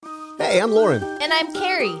Hey, I'm Lauren. And I'm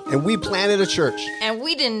Carrie. And we planted a church. And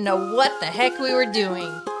we didn't know what the heck we were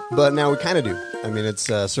doing. But now we kind of do. I mean, it's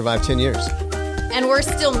survived 10 years. And we're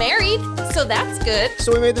still married, so that's good.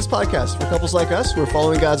 So we made this podcast for couples like us who are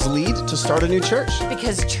following God's lead to start a new church.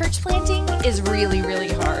 Because church planting is really, really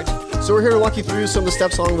hard. So we're here to walk you through some of the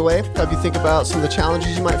steps along the way, help you think about some of the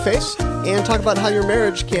challenges you might face, and talk about how your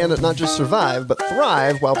marriage can not just survive, but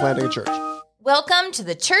thrive while planting a church. Welcome to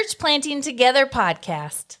the Church Planting Together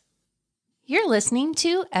podcast. You're listening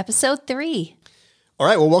to episode 3. All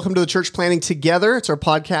right, well, welcome to the Church Planting Together. It's our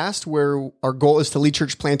podcast where our goal is to lead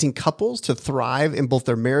church planting couples to thrive in both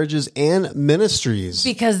their marriages and ministries.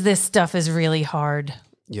 Because this stuff is really hard.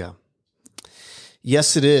 Yeah.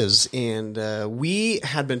 Yes, it is. And we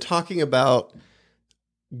had been talking about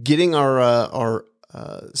getting our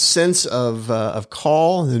sense of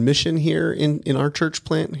call and mission here in our church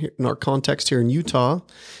plant, here, in our context here in Utah.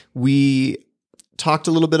 We talked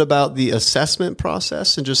a little bit about the assessment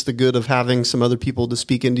process and just the good of having some other people to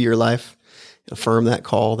speak into your life, affirm that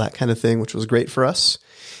call, that kind of thing, which was great for us.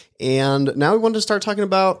 And now we wanted to start talking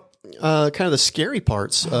about kind of the scary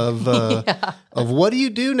parts of of what do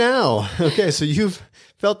you do now? Okay, so you've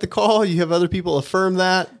felt the call, you have other people affirm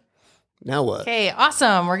that. Now what? Okay,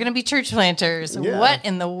 awesome. We're going to be church planters. Yeah. What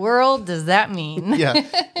in the world does that mean? Yeah,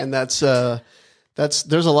 and that's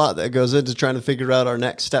there's a lot that goes into trying to figure out our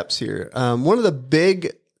next steps here. One of the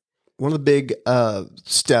big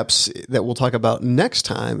steps that we'll talk about next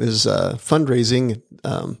time is fundraising.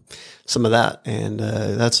 Some of that, and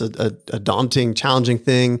that's a daunting, challenging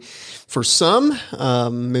thing for some,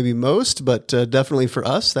 maybe most, but definitely for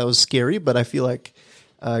us, that was scary. But I feel like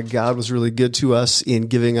God was really good to us in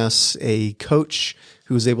giving us a coach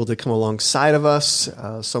who was able to come alongside of us,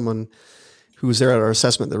 someone who was there at our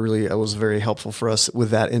assessment that really was very helpful for us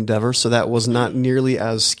with that endeavor. So that was not nearly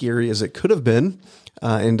as scary as it could have been.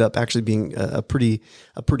 End up actually being a pretty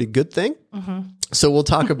good thing. Mm-hmm. So we'll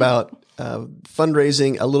talk about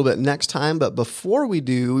fundraising a little bit next time. But before we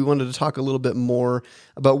do, we wanted to talk a little bit more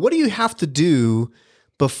about what do you have to do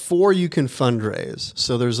before you can fundraise.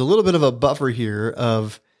 So there's a little bit of a buffer here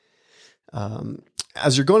of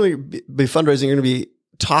as you're going to be fundraising, you're going to be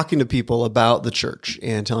talking to people about the church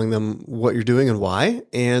and telling them what you're doing and why.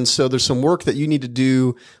 And so there's some work that you need to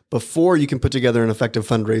do before you can put together an effective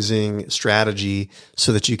fundraising strategy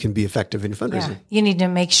so that you can be effective in your fundraising. Yeah, you need to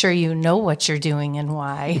make sure you know what you're doing and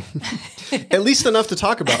why. At least enough to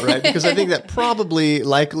talk about, right? Because I think that probably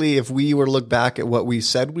likely if we were to look back at what we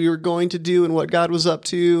said we were going to do and what God was up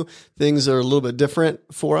to, things are a little bit different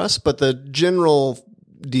for us. But the general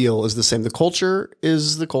deal is the same. The culture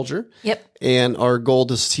is the culture. Yep. And our goal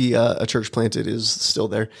to see a church planted is still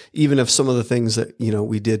there, even if some of the things that,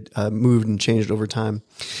 we did moved and changed over time.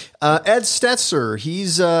 Ed Stetzer,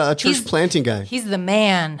 he's a church planting guy. He's the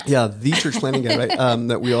man. Yeah, the church planting guy, right?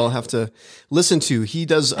 That we all have to listen to. He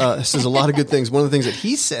does says a lot of good things. One of the things that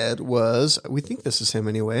he said was, we think this is him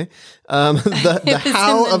anyway, the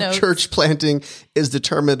how of notes. Church planting is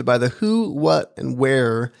determined by the who, what, and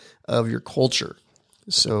where of your culture.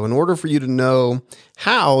 So in order for you to know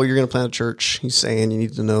how you're going to plant a church, he's saying you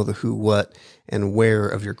need to know the who, what, and where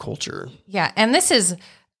of your culture. Yeah, and this is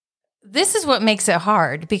what makes it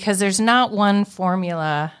hard because there's not one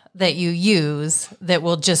formula that you use that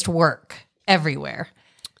will just work everywhere.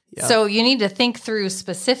 Yeah. So you need to think through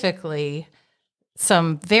specifically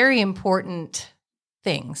some very important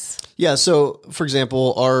things. Yeah, so for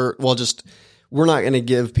example, we're not going to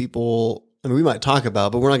give people, we might talk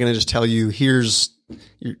about, but we're not going to just tell you, here's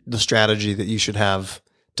the strategy that you should have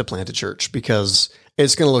to plant a church, because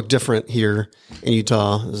it's going to look different here in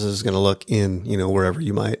Utah. This is going to look in, wherever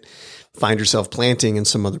you might find yourself planting in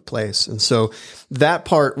some other place. And so that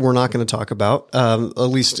part we're not going to talk about, at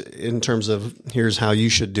least in terms of here's how you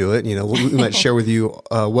should do it. We might share with you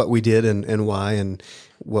what we did and why and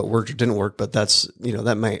what worked or didn't work, but that's,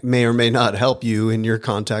 that may or may not help you in your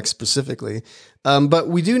context specifically. But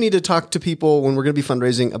we do need to talk to people when we're going to be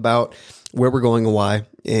fundraising about where we're going and why,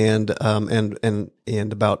 and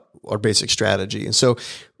about our basic strategy. And so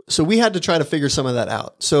we had to try to figure some of that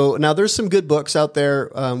out. So now there's some good books out there.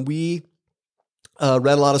 We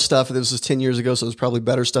read a lot of stuff. This was 10 years ago, so there's probably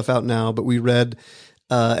better stuff out now, but we read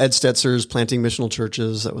Ed Stetzer's Planting Missional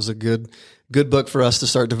Churches. That was a good book for us to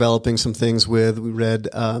start developing some things with. We read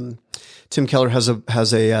Tim Keller has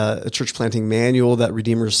a church planting manual that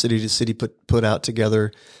Redeemer City to City put out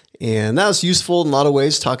together. And that was useful in a lot of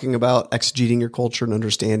ways, talking about exegeting your culture and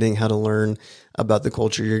understanding how to learn about the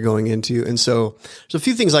culture you're going into. And so there's a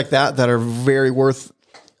few things like that are very worth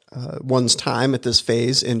one's time at this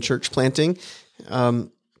phase in church planting.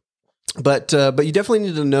 But you definitely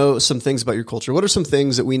need to know some things about your culture. What are some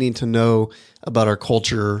things that we need to know about our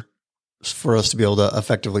culture for us to be able to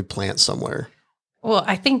effectively plant somewhere? Well,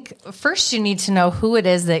 I think first you need to know who it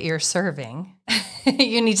is that you're serving.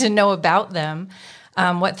 You need to know about them.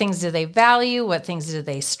 What things do they value? What things do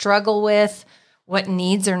they struggle with? What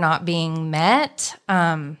needs are not being met?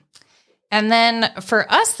 And then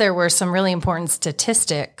for us, there were some really important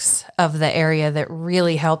statistics of the area that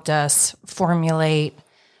really helped us formulate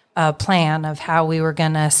a plan of how we were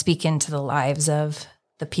going to speak into the lives of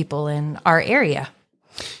the people in our area.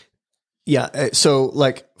 Yeah. So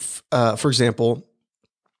like, for example,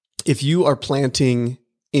 if you are planting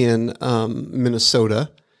in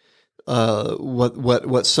Minnesota,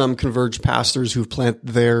 what some Converge pastors who've planted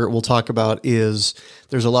there will talk about is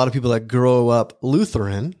there's a lot of people that grow up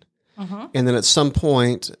Lutheran, and then at some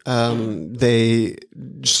point they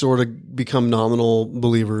sort of become nominal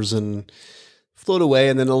believers and float away.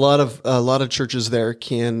 And then a lot of churches there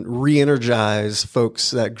can re-energize folks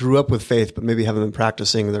that grew up with faith, but maybe haven't been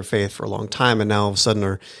practicing their faith for a long time. And now all of a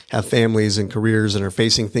sudden have families and careers and are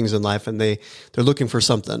facing things in life, and they're looking for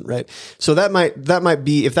something, right? So that might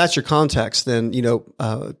be, if that's your context, then,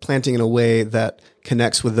 planting in a way that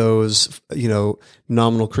connects with those,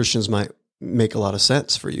 nominal Christians might make a lot of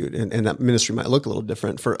sense for you. And that ministry might look a little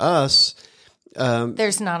different. For us,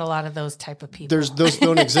 there's not a lot of those type of people. Those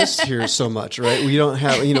don't exist here so much, right? We don't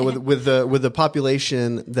have, with the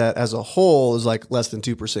population that as a whole is like less than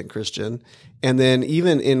 2% Christian. And then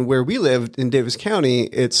even in where we lived in Davis County,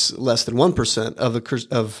 it's less than 1% of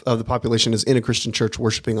the population is in a Christian church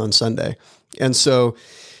worshiping on Sunday. And so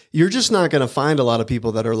you're just not going to find a lot of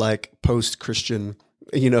people that are like post-Christian,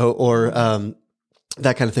 or,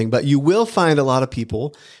 that kind of thing. But you will find a lot of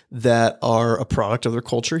people that are a product of their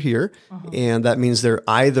culture here. And that means they're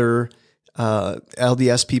either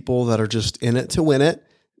LDS people that are just in it to win it,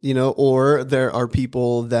 or there are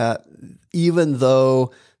people that, even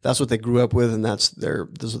though that's what they grew up with and those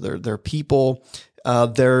are their people,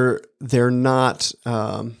 they're not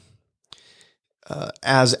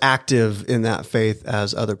as active in that faith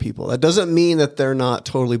as other people. That doesn't mean that they're not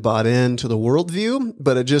totally bought into the worldview,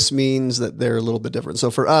 but it just means that they're a little bit different.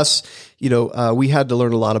 So for us, we had to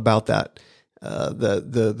learn a lot about that.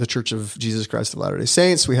 The Church of Jesus Christ of Latter-day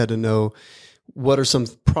Saints. We had to know what are some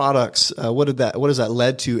products. What has that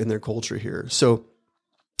led to in their culture here? So,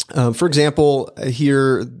 for example,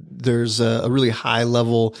 here there's a really high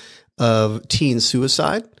level of teen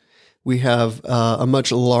suicide. We have a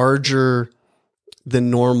much larger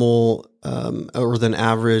than normal or than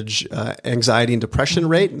average anxiety and depression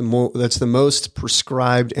rate. That's the most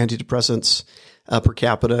prescribed antidepressants per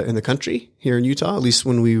capita in the country here in Utah, at least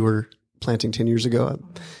when we were planting 10 years ago.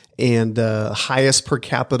 And highest per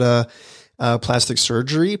capita plastic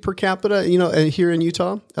surgery per capita, here in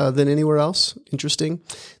Utah than anywhere else. Interesting.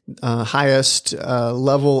 Highest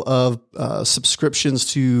level of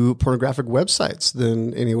subscriptions to pornographic websites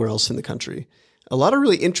than anywhere else in the country. A lot of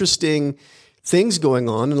really interesting things going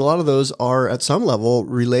on, and a lot of those are at some level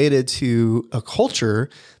related to a culture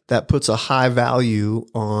that puts a high value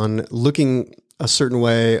on looking a certain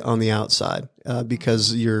way on the outside,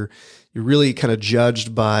 because you're really kind of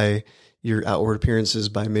judged by your outward appearances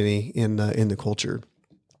by many in the culture.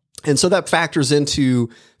 And so that factors into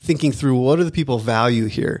thinking through, what do the people value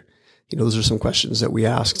here? Those are some questions that we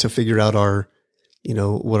ask to figure out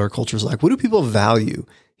what our culture is like. What do people value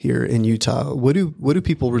here in Utah? What do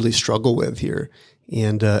people really struggle with here?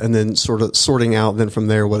 And then sort of sorting out then from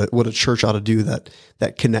there what a church ought to do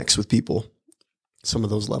that connects with people, some of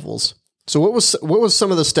those levels. So what was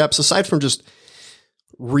some of the steps aside from just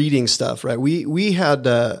reading stuff, right? We had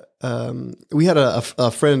a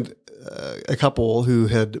friend, a couple who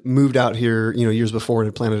had moved out here, years before and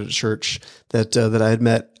had planted a church that I had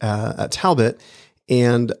met at Talbot.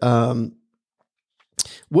 And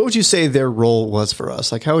what would you say their role was for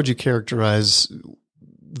us? Like, how would you characterize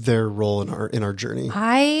their role in our journey?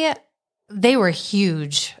 They were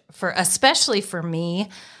huge especially for me,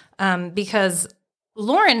 because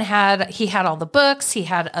Lauren had all the books. He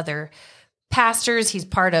had other pastors. He's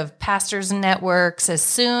part of pastors networks. As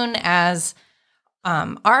soon as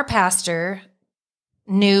our pastor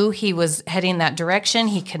knew he was heading that direction,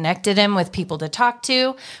 he connected him with people to talk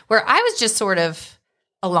to, where I was just sort of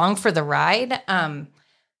along for the ride.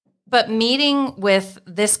 But meeting with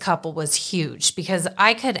this couple was huge, because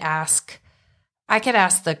I could ask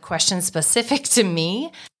the question specific to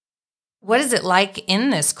me. What is it like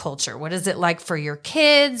in this culture? What is it like for your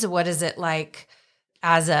kids? What is it like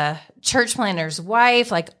as a church planter's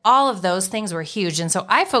wife? Like, all of those things were huge. And so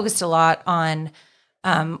I focused a lot on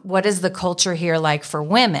what is the culture here like for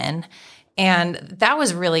women. And that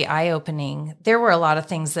was really eye-opening. There were a lot of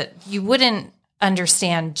things that you wouldn't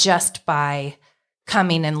understand just by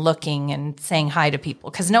coming and looking and saying hi to people,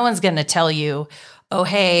 because no one's going to tell you, oh,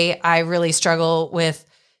 hey, I really struggle with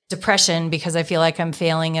depression because I feel like I'm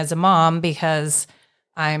failing as a mom because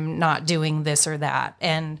I'm not doing this or that.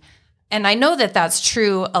 And I know that that's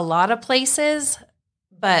true a lot of places,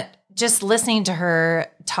 but just listening to her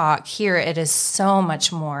talk here, it is so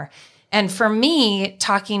much more. And for me,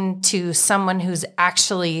 talking to someone who's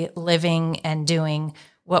actually living and doing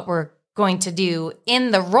what we're going to do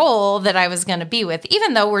in the role that I was going to be with,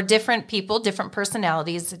 even though we're different people, different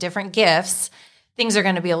personalities, different gifts, things are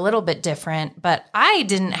going to be a little bit different. But I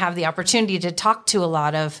didn't have the opportunity to talk to a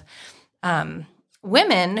lot of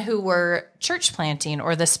women who were church planting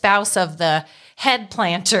or the spouse of the head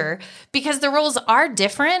planter, because the roles are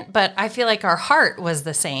different, but I feel like our heart was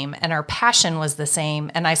the same and our passion was the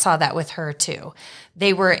same. And I saw that with her too.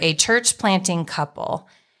 They were a church planting couple,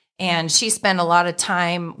 and she spent a lot of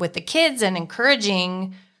time with the kids and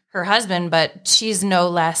encouraging her husband, but she's no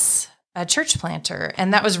less a church planter.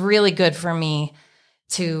 And that was really good for me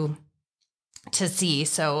to see.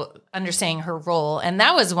 So understanding her role. And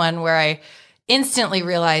that was one where I instantly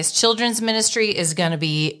realized children's ministry is going to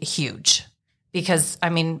be huge, because I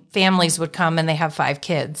mean, families would come and they have 5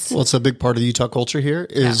 kids. Well, it's a big part of Utah culture here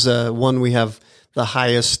is one, we have the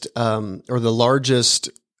highest or the largest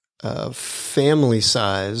family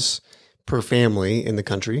size per family in the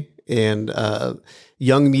country, and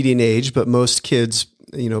young median age, but most kids,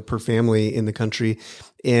 per family in the country.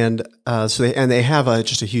 And so they have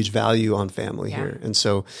just a huge value on family here. And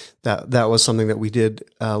so that was something that we did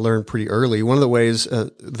learn pretty early. One of the ways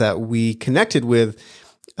that we connected with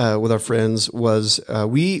our friends was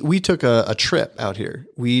we took a trip out here.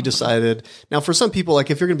 We decided, now for some people,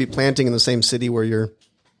 like if you're going to be planting in the same city where you're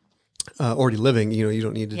already living, you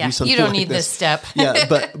don't need to do something. You don't like need this step.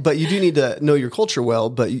 but you do need to know your culture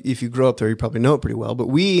well. But if you grow up there, you probably know it pretty well. But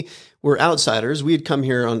we were outsiders. We had come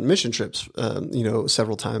here on mission trips,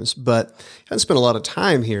 several times, but hadn't spent a lot of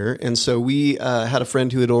time here. And so we had a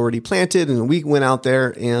friend who had already planted, and we went out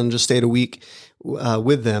there and just stayed a week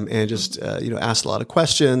with them and just asked a lot of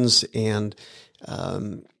questions, and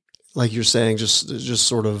like you're saying, just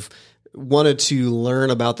sort of wanted to learn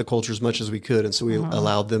about the culture as much as we could. And so we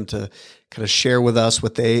allowed them to kind of share with us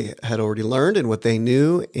what they had already learned and what they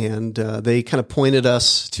knew. And they kind of pointed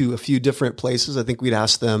us to a few different places. I think we'd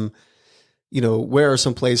asked them, where are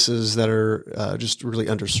some places that are just really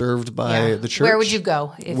underserved by the church? Where would you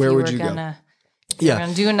go if you were going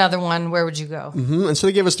to do another one? Where would you go? Mm-hmm. And so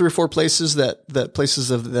they gave us 3 or 4 places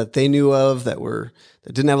that they knew of that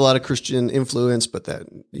didn't have a lot of Christian influence, but that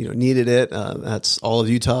needed it. That's all of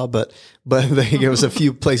Utah, but they gave us a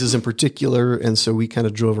few places in particular, and so we kind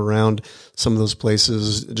of drove around some of those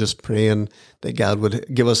places, just praying that God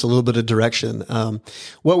would give us a little bit of direction.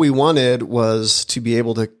 What we wanted was to be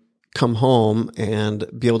able to come home and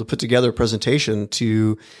be able to put together a presentation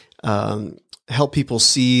to help people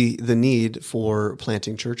see the need for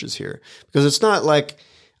planting churches here, because it's not like,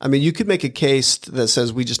 you could make a case that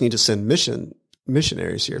says we just need to send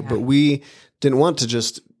missionaries here, but we didn't want to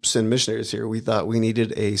just send missionaries here. We thought we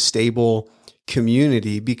needed a stable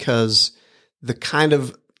community, because the kind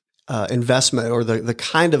of investment or the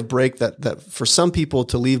kind of break that for some people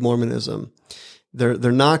to leave Mormonism, they're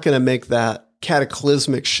not going to make that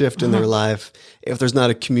cataclysmic shift in their life if there's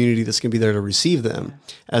not a community that's going to be there to receive them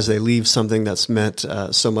as they leave something that's meant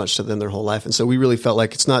so much to them their whole life. And so we really felt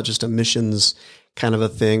like it's not just a missions kind of a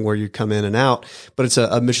thing where you come in and out, but it's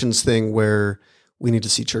a missions thing where we need to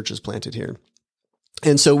see churches planted here.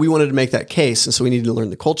 And so we wanted to make that case. And so we needed to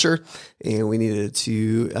learn the culture, and we needed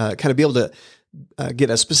to kind of be able to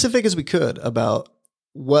get as specific as we could about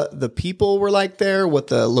what the people were like there, what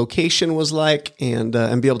the location was like, and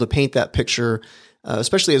be able to paint that picture,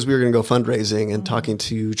 especially as we were going to go fundraising and talking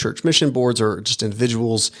to church mission boards or just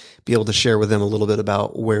individuals, be able to share with them a little bit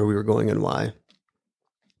about where we were going and why.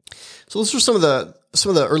 So those were some of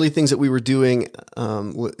the early things that we were doing.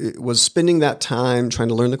 Was spending that time trying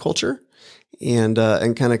to learn the culture and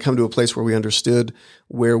kind of come to a place where we understood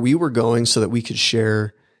where we were going, so that we could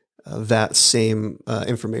share that same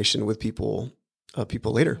information with people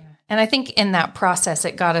later. And I think in that process,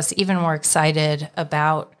 it got us even more excited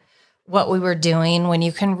about what we were doing. When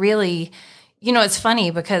you can really, it's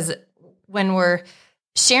funny because when we're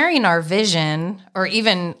sharing our vision, or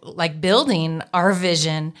even like building our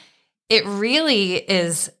vision, it really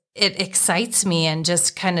is, it excites me and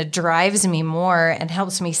just kind of drives me more and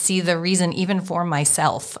helps me see the reason, even for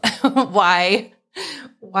myself, why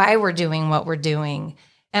we're doing what we're doing.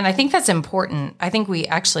 And I think that's important. I think we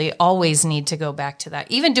actually always need to go back to that.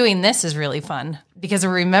 Even doing this is really fun because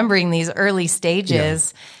we're remembering these early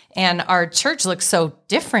stages. Yeah. And our church looks so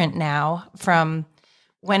different now from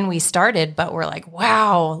when we started, but we're like,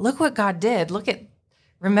 wow, look what God did.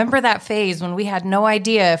 Remember that phase when we had no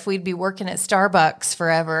idea if we'd be working at Starbucks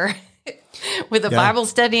forever with a Bible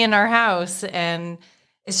study in our house. And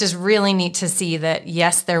it's just really neat to see that,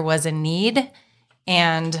 yes, there was a need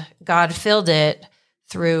and God filled it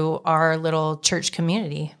through our little church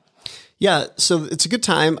community. Yeah. So it's a good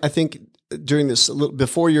time, I think, during this,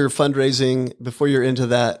 before you're fundraising, before you're into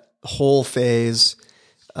that whole phase,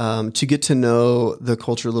 to get to know the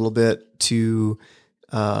culture a little bit, to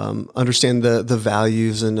understand the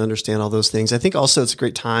values and understand all those things. I think also it's a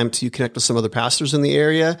great time to connect with some other pastors in the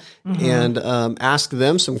area and ask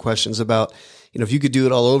them some questions about, if you could do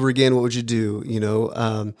it all over again, what would you do?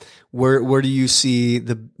 Where do you see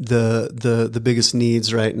the biggest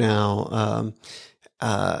needs right now?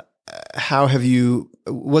 How have you?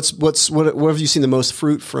 What have you seen the most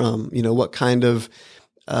fruit from? What kind of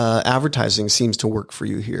advertising seems to work for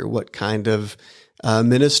you here? What kind of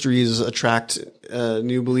ministries attract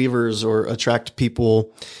new believers or attract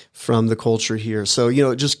people from the culture here? So,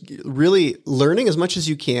 just really learning as much as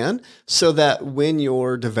you can so that when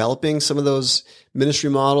you're developing some of those ministry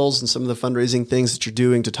models and some of the fundraising things that you're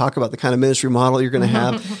doing to talk about the kind of ministry model you're going to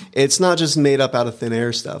have, it's not just made up out of thin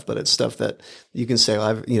air stuff, but it's stuff that you can say,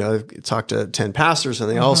 I've talked to 10 pastors and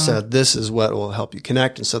they all said, this is what will help you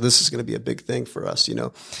connect. And so this is going to be a big thing for us,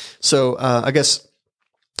 So I guess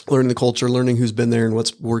learning the culture, learning who's been there and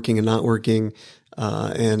what's working and not working,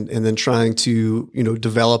 and then trying to,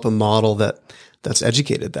 develop a model that's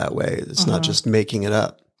educated that way. It's not just making it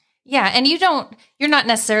up. Yeah. And you're not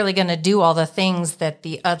necessarily going to do all the things that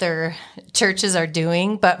the other churches are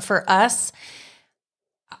doing. But for us,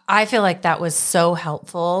 I feel like that was so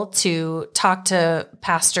helpful to talk to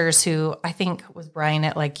pastors who I think was Brian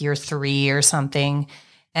at like year 3 or something.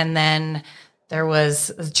 And then there was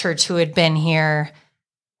a church who had been here.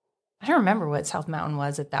 I don't remember what South Mountain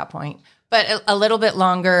was at that point, but a little bit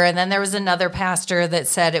longer. And then there was another pastor that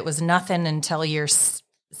said it was nothing until year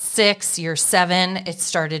 6, year 7, it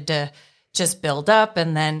started to just build up.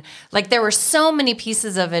 And then there were so many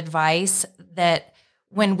pieces of advice that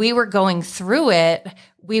when we were going through it,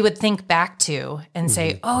 we would think back to and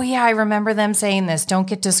say, oh yeah, I remember them saying this. Don't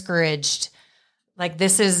get discouraged.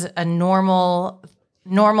 This is a normal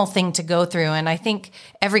thing to go through. And I think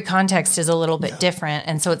every context is a little bit different.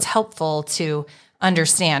 And so it's helpful to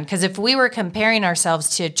understand, because if we were comparing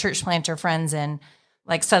ourselves to church planter friends in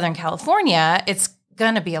Southern California, it's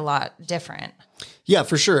going to be a lot different. Yeah,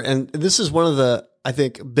 for sure. And this is one of the, I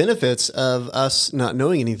think, benefits of us not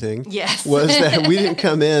knowing anything. Yes. Was that we didn't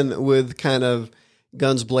come in with kind of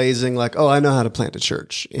guns blazing, I know how to plant a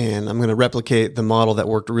church and I'm going to replicate the model that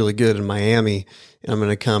worked really good in Miami. And I'm going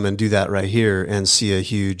to come and do that right here and see a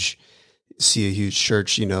huge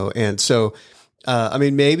church, And so,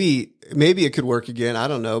 maybe it could work again. I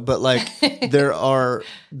don't know, but there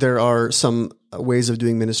are some ways of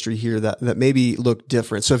doing ministry here that maybe look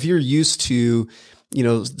different. So if you're used to,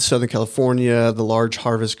 Southern California, the large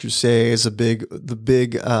Harvest Crusades, the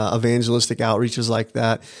big evangelistic outreaches like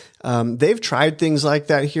that, they've tried things like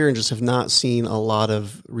that here and just have not seen a lot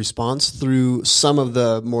of response through some of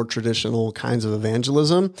the more traditional kinds of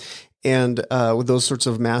evangelism and with those sorts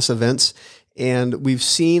of mass events. And we've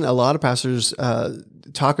seen a lot of pastors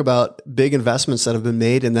talk about big investments that have been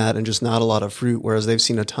made in that and just not a lot of fruit, whereas they've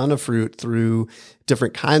seen a ton of fruit through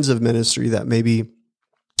different kinds of ministry that maybe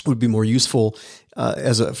would be more useful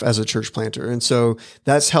as a church planter. And so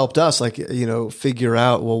that's helped us figure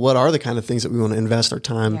out, well, what are the kind of things that we want to invest our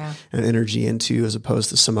time and energy into as opposed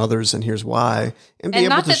to some others, and here's why, and be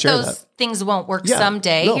able to share that. Not that those things won't work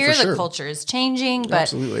someday. No, here the culture is changing,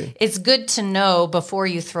 but it's good to know before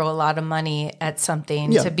you throw a lot of money at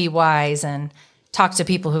something to be wise and talk to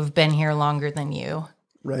people who've been here longer than you.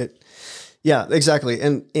 Right. Yeah, exactly.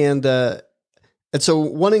 And so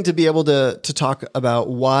wanting to be able to talk about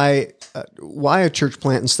why a church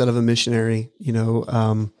plant instead of a missionary, we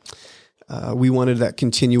wanted that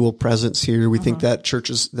continual presence here. We think that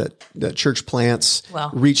church plants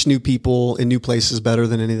reach new people in new places better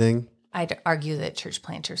than anything. I'd argue that church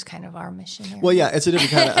planters kind of are missionary. Well, yeah, it's a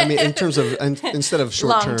different kind of, in terms of, instead of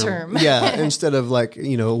short term. Yeah. Instead of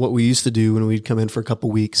what we used to do when we'd come in for a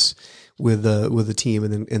couple weeks with the team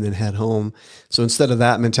and then head home. So instead of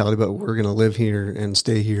that mentality, but we're going to live here and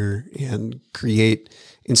stay here and create,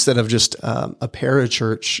 instead of just a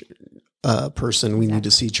parachurch person, we need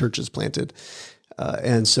to see churches planted.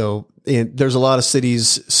 And there's a lot of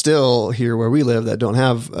cities still here where we live that don't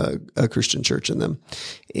have a Christian church in them.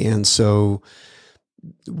 And so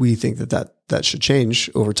we think that should change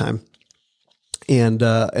over time. And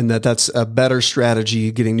that's a better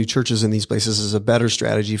strategy. Getting new churches in these places is a better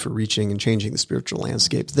strategy for reaching and changing the spiritual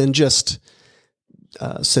landscape than just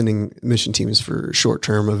sending mission teams for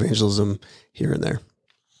short-term evangelism here and there.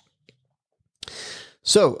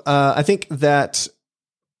 So I think that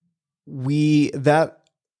that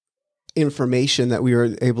information that we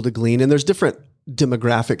were able to glean, and there's different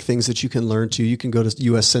demographic things that you can learn too. You can go to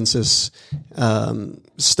U.S. Census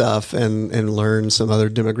stuff and learn some other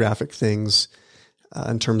demographic things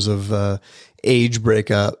in terms of age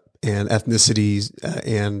breakup and ethnicities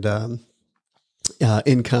and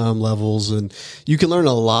income levels. And you can learn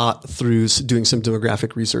a lot through doing some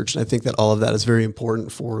demographic research. And I think that all of that is very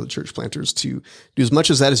important for the church planters to do as much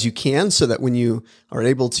of that as you can, so that when you are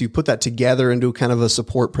able to put that together into kind of a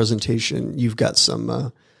support presentation, you've got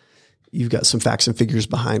some facts and figures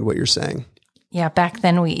behind what you're saying. Yeah. Back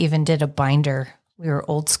then we even did a binder. We were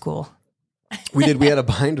old school. We did. We had a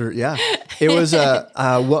binder. Yeah. It was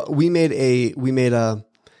we made a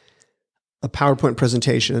PowerPoint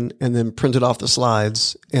presentation and then printed off the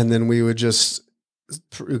slides, and then we would just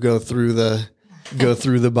go through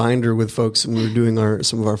the binder with folks, and we were doing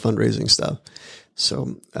some of our fundraising stuff.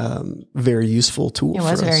 So very useful tool. It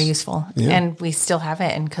was very useful, and we still have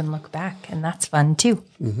it and can look back, and that's fun too.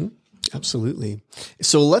 Mm-hmm. Absolutely.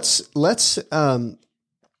 So let's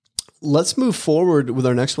move forward with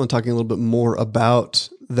our next one, talking a little bit more about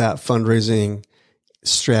that fundraising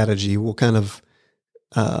strategy. We'll kind of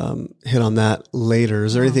hit on that later.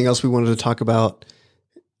 Is there anything else we wanted to talk about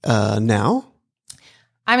now?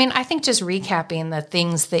 I mean, I think just recapping the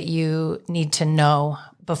things that you need to know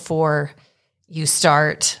before you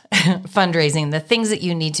start fundraising, the things that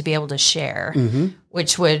you need to be able to share,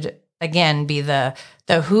 which would, again, be the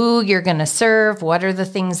who you're going to serve, what are the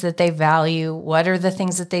things that they value, what are the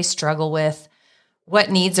things that they struggle with, what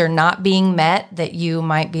needs are not being met that you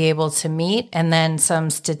might be able to meet, and then some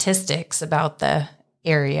statistics about the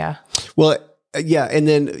area. Well, yeah, and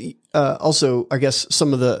then also, I guess,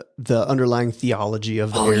 some of the underlying theology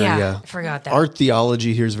of the area. Yeah, I forgot that. Our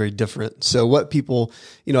theology here is very different. So what people,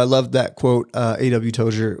 I love that quote, A.W.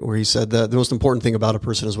 Tozer, where he said that the most important thing about a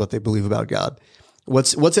person is what they believe about God.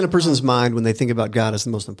 What's in a person's mind when they think about God is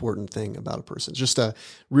the most important thing about a person. It's just a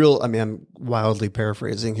real, I'm wildly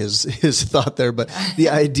paraphrasing his thought there, but the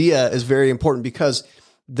idea is very important because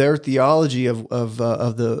their theology of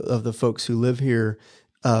the folks who live here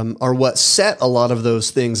are what set a lot of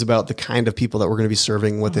those things about the kind of people that we're going to be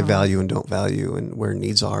serving, what they value and don't value, and where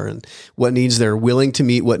needs are, and what needs they're willing to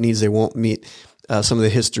meet, what needs they won't meet. Some of the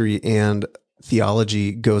history and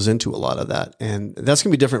theology goes into a lot of that, and that's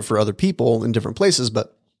going to be different for other people in different places,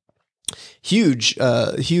 but huge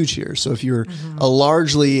here. So if you're a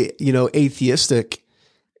largely atheistic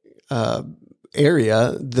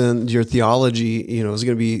area, then your theology is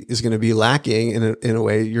going to be lacking in a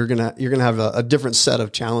way. You're gonna have a different set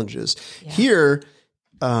of challenges. Here.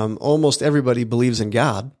 Almost everybody believes in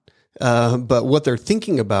God. But what they're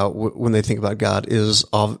thinking about when they think about God is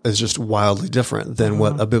just wildly different than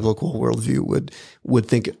what a biblical worldview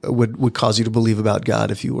would cause you to believe about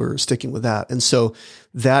God if you were sticking with that. And so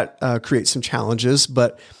that creates some challenges,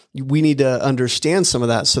 but we need to understand some of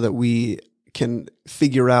that so that we can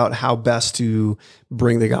figure out how best to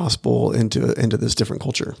bring the gospel into this different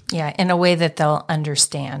culture. Yeah, in a way that they'll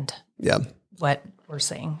understand. Yeah. What we're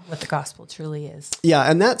saying, what the gospel truly is. Yeah.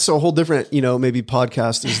 And that's a whole different, maybe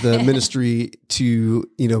podcast is the ministry to,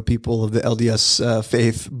 people of the LDS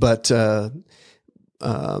faith, but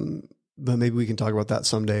maybe we can talk about that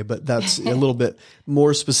someday, but that's a little bit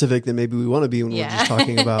more specific than maybe we want to be when we're just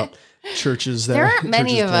talking about churches. There aren't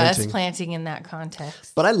many of us planting in that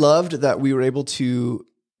context. But I loved that we were able to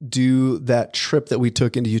do that trip that we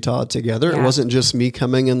took into Utah together. Yeah. It wasn't just me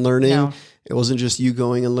coming and learning. No. It wasn't just you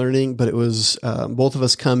going and learning, but it was both of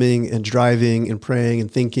us coming and driving and praying and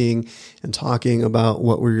thinking and talking about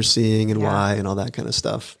what we were seeing and why and all that kind of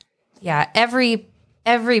stuff. Yeah. Every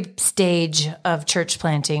stage of church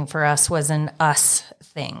planting for us was an us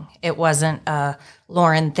thing. It wasn't a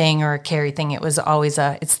Lauren thing or a Carrie thing. It was always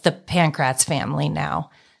it's the Pancratz family now.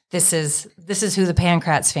 This is who the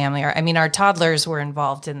Pancratz family are. I mean, our toddlers were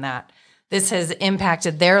involved in that. This has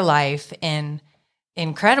impacted their life in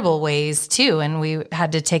incredible ways too. And we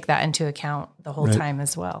had to take that into account the whole time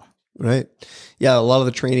as well. Right. Yeah. A lot of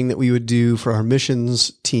the training that we would do for our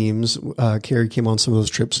missions teams, Carrie came on some of those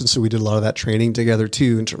trips. And so we did a lot of that training together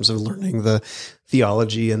too, in terms of learning the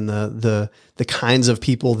theology and the kinds of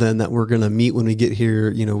people then that we're going to meet when we get here.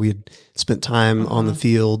 You know, we had spent time on the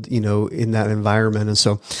field, you know, in that environment. And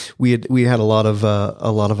so we had a lot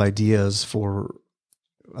of ideas for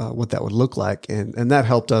what that would look like. And that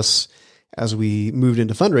helped us as we moved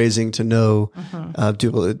into fundraising to know,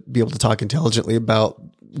 to be able to talk intelligently about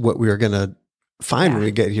what we are going to find when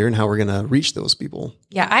we get here and how we're going to reach those people.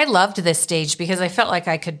 Yeah, I loved this stage because I felt like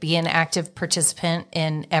I could be an active participant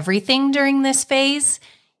in everything during this phase.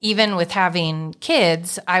 Even with having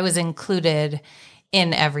kids, I was included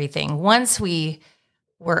in everything. Once we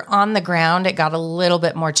were on the ground, it got a little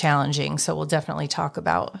bit more challenging. So we'll definitely talk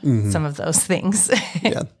about some of those things.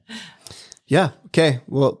 Yeah. Okay.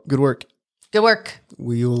 Well, good work. Good work.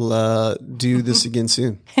 We will do this again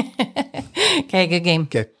soon. Okay, good game.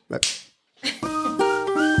 Okay. Bye.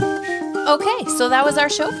 Okay, so that was our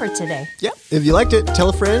show for today. Yeah. If you liked it, tell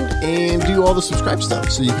a friend and do all the subscribe stuff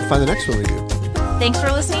so you can find the next one we do. Thanks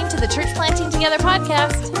for listening to the Church Planting Together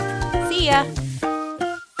podcast. See ya.